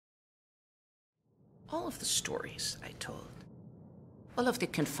All of the stories I told, all of the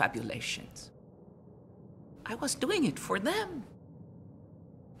confabulations, I was doing it for them.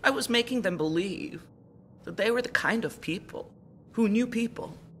 I was making them believe that they were the kind of people who knew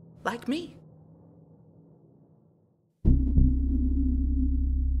people like me.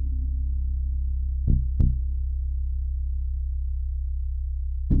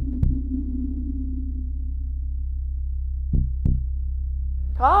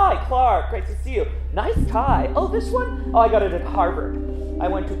 Hi, Clark. Great to see you. Nice tie. Oh, this one? Oh, I got it at Harvard. I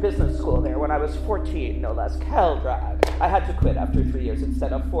went to business school there when I was 14, no less. Hell drag. I had to quit after 3 years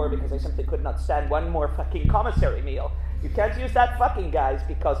instead of 4 because I simply could not stand one more fucking commissary meal. You can't use that fucking, guys,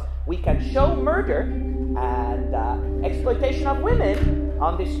 because we can show murder and exploitation of women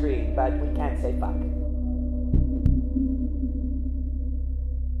on the screen, but we can't say fuck.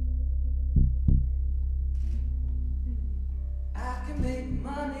 I can make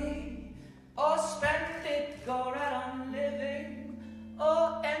money or spend it, go right on living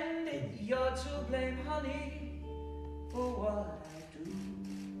or end it. You're to blame, honey, for what I do.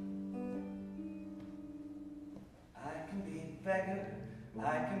 I can be beggar,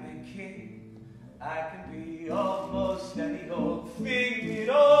 I can be king, I can be all